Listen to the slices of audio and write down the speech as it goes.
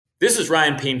This is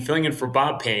Ryan Payne filling in for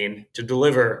Bob Payne to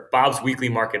deliver Bob's weekly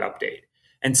market update.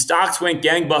 And stocks went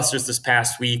gangbusters this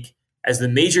past week as the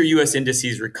major U.S.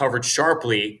 indices recovered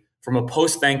sharply from a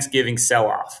post-Thanksgiving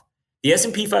sell-off. The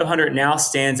S&P 500 now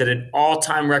stands at an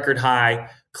all-time record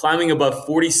high, climbing above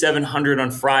 4,700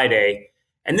 on Friday.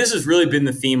 And this has really been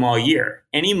the theme all year.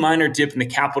 Any minor dip in the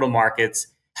capital markets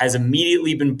has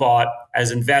immediately been bought as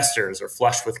investors are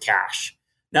flush with cash.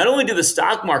 Not only did the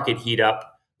stock market heat up,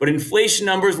 but inflation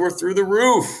numbers were through the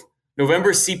roof.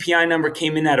 November's CPI number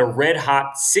came in at a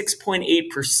red-hot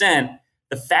 6.8%,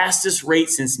 the fastest rate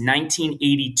since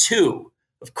 1982.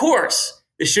 Of course,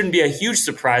 this shouldn't be a huge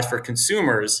surprise for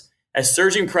consumers, as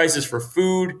surging prices for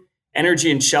food, energy,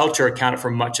 and shelter accounted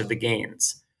for much of the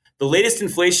gains. The latest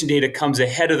inflation data comes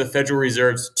ahead of the Federal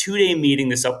Reserve's two-day meeting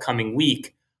this upcoming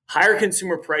week. Higher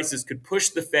consumer prices could push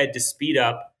the Fed to speed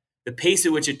up the pace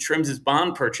at which it trims its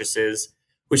bond purchases,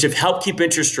 which have helped keep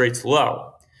interest rates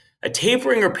low. A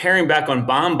tapering or paring back on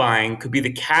bond buying could be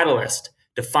the catalyst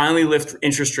to finally lift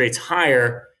interest rates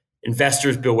higher.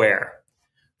 Investors beware.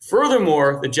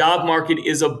 Furthermore, the job market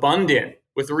is abundant,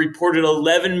 with a reported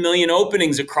 11 million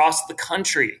openings across the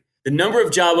country. The number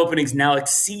of job openings now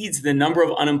exceeds the number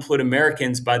of unemployed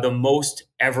Americans by the most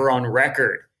ever on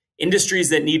record. Industries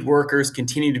that need workers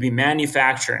continue to be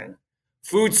manufacturing,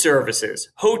 food services,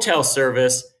 hotel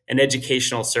service, and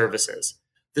educational services.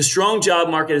 The strong job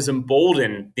market has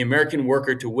emboldened the American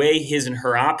worker to weigh his and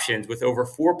her options, with over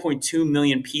 4.2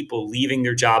 million people leaving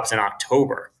their jobs in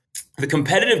October. The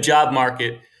competitive job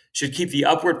market should keep the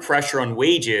upward pressure on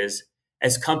wages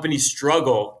as companies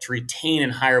struggle to retain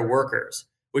and hire workers,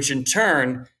 which in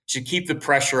turn should keep the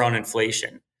pressure on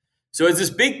inflation. So as this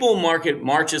big bull market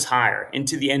marches higher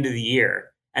into the end of the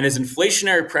year, and as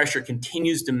inflationary pressure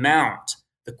continues to mount,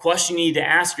 the question you need to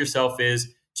ask yourself is,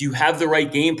 do you have the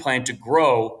right game plan to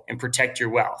grow and protect your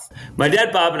wealth? My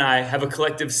dad, Bob, and I have a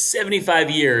collective 75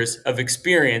 years of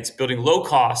experience building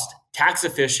low-cost,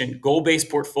 tax-efficient, goal-based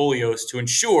portfolios to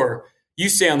ensure you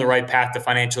stay on the right path to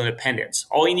financial independence.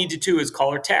 All you need to do is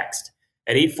call or text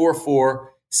at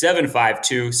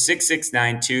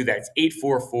 844-752-6692. That's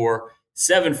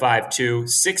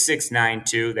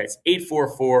 844-752-6692. That's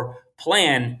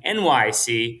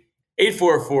 844-PLAN-NYC.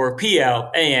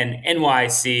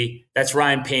 844-PLAN-NYC. That's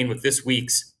Ryan Payne with this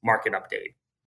week's market update.